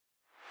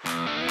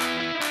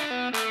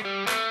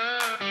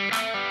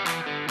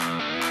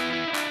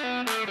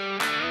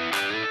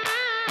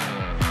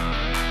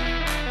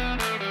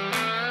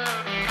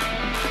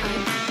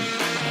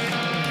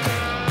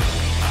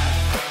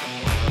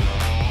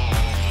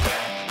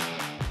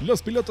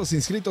Los pilotos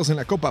inscritos en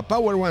la Copa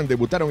Power One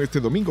debutaron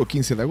este domingo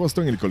 15 de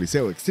agosto en el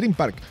Coliseo Extreme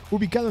Park,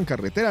 ubicado en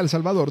carretera El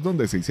Salvador,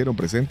 donde se hicieron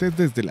presentes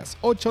desde las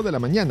 8 de la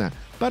mañana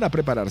para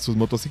preparar sus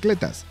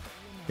motocicletas.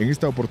 En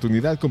esta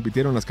oportunidad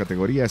compitieron las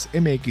categorías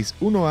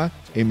MX1A,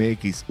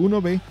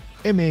 MX1B,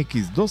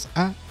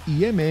 MX2A y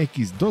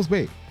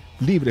MX2B,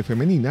 libre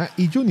femenina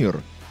y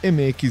junior,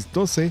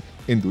 MX2C,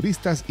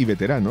 enduristas y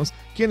veteranos,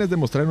 quienes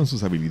demostraron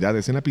sus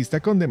habilidades en la pista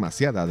con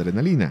demasiada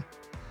adrenalina.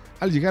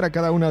 Al llegar a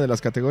cada una de las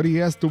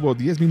categorías, tuvo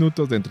 10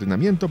 minutos de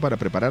entrenamiento para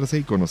prepararse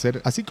y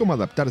conocer, así como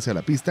adaptarse a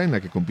la pista en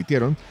la que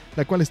compitieron,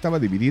 la cual estaba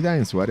dividida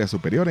en su área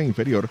superior e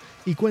inferior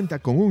y cuenta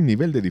con un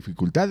nivel de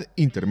dificultad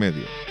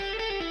intermedio.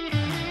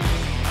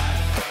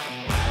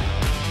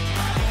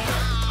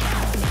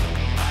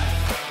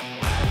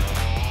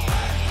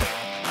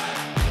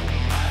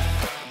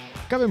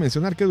 Cabe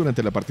mencionar que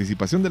durante la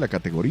participación de la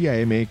categoría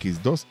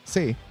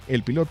MX2C,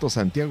 el piloto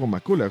Santiago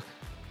McCulloch,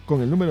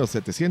 con el número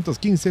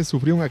 715,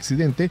 sufrió un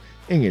accidente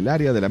en el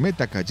área de la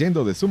meta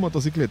cayendo de su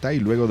motocicleta y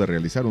luego de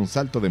realizar un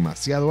salto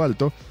demasiado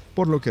alto,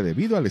 por lo que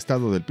debido al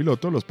estado del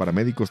piloto, los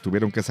paramédicos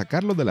tuvieron que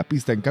sacarlo de la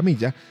pista en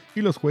camilla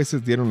y los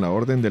jueces dieron la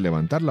orden de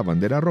levantar la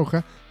bandera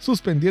roja,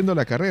 suspendiendo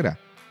la carrera,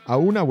 a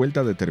una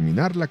vuelta de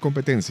terminar la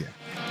competencia.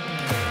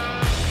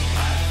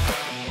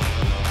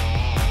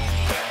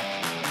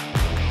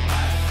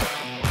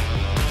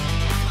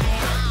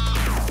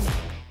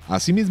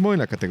 Asimismo, en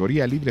la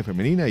categoría libre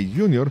femenina y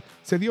junior,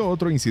 se dio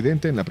otro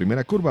incidente en la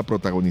primera curva,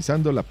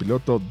 protagonizando la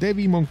piloto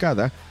Debbie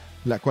Moncada,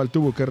 la cual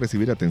tuvo que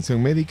recibir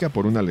atención médica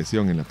por una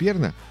lesión en la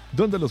pierna,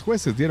 donde los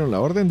jueces dieron la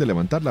orden de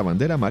levantar la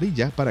bandera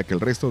amarilla para que el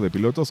resto de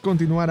pilotos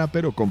continuara,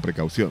 pero con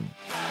precaución.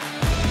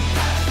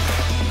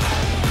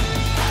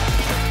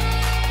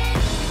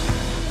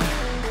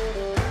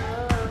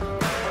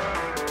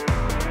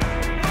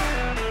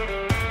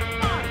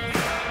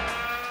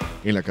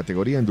 En la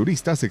categoría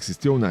enduristas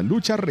existió una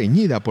lucha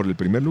reñida por el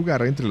primer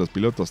lugar entre los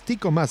pilotos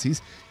Tico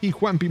Masis y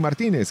Juanpi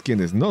Martínez,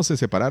 quienes no se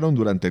separaron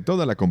durante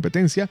toda la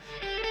competencia.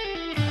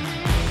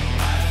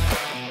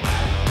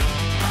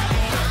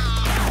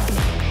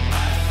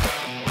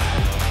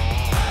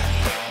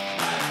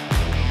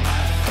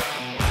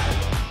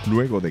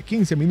 Luego de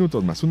 15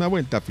 minutos más una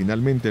vuelta,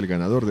 finalmente el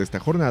ganador de esta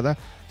jornada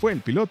fue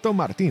el piloto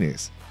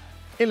Martínez.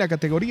 En la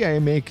categoría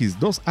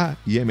MX2A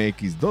y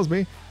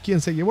MX2B, quien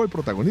se llevó el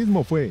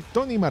protagonismo fue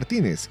Tony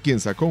Martínez, quien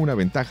sacó una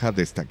ventaja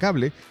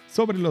destacable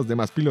sobre los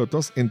demás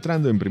pilotos,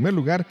 entrando en primer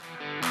lugar.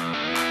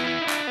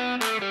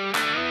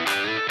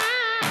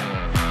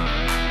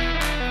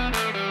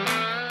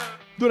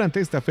 Durante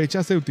esta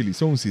fecha se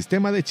utilizó un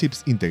sistema de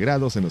chips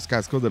integrados en los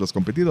cascos de los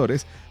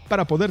competidores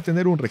para poder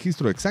tener un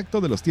registro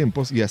exacto de los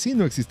tiempos y así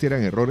no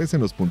existieran errores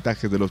en los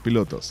puntajes de los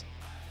pilotos.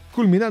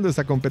 Culminando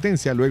esta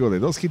competencia luego de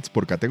 2 hits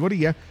por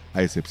categoría,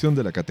 a excepción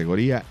de la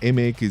categoría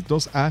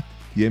MX2A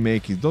y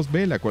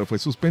MX2B, la cual fue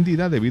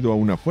suspendida debido a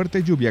una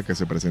fuerte lluvia que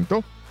se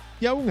presentó,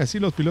 y aún así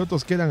los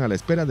pilotos quedan a la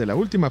espera de la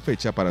última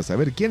fecha para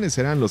saber quiénes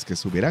serán los que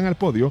subirán al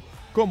podio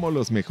como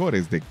los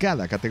mejores de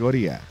cada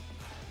categoría.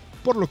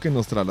 Por lo que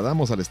nos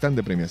trasladamos al stand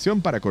de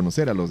premiación para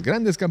conocer a los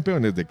grandes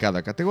campeones de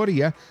cada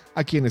categoría,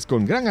 a quienes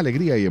con gran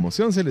alegría y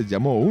emoción se les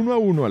llamó uno a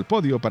uno al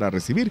podio para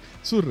recibir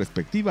sus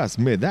respectivas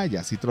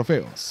medallas y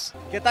trofeos.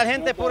 ¿Qué tal,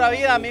 gente? Pura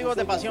vida, amigos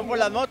de Pasión por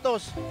las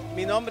Motos.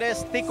 Mi nombre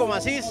es Tico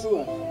Masis.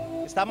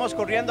 Estamos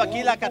corriendo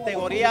aquí la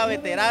categoría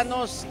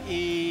veteranos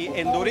y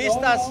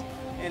enduristas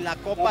en la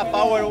Copa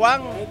Power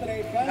One.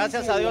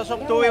 Gracias a Dios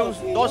obtuve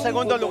 2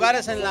 segundos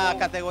lugares en la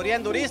categoría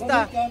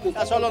endurista.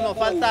 Ya solo nos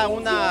falta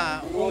un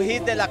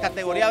hit de la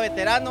categoría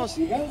veteranos.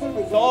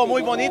 Todo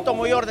muy bonito,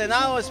 muy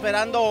ordenado,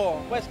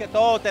 esperando pues que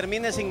todo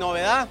termine sin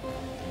novedad.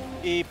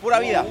 Y pura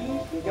vida.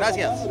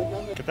 Gracias.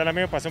 ¿Qué tal,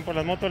 amigo? Pasión por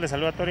las Motos, les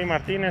saluda Tony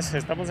Martínez.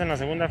 Estamos en la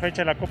segunda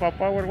fecha de la Copa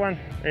Power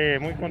One.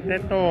 Muy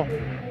contento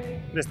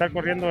de estar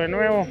corriendo de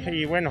nuevo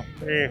y bueno,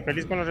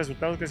 feliz con los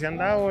resultados que se han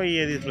dado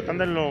y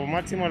disfrutando de lo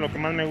máximo de lo que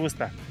más me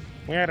gusta.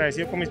 Muy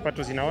agradecido con mis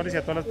patrocinadores y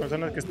a todas las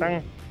personas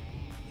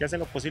que hacen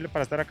lo posible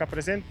para estar acá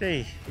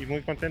presente y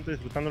muy contento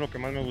disfrutando de lo que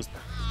más me gusta.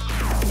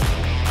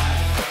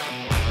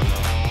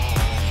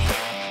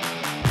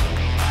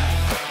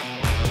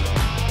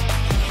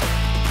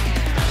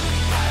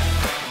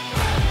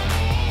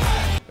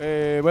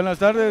 Buenas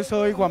tardes,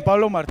 soy Juan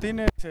Pablo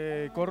Martínez,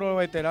 corro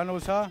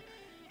veteranos A.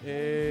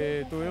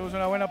 Tuvimos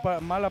una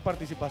mala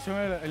participación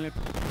en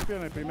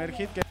el primer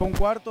hit, que fue un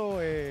cuarto,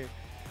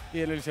 y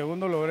en el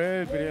segundo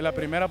logré la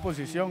primera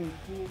posición.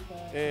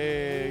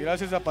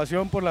 Gracias a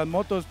Pasión por las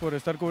Motos, por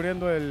estar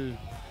cubriendo el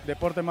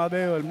deporte más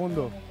bello del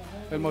mundo,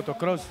 el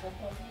motocross.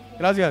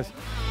 Gracias.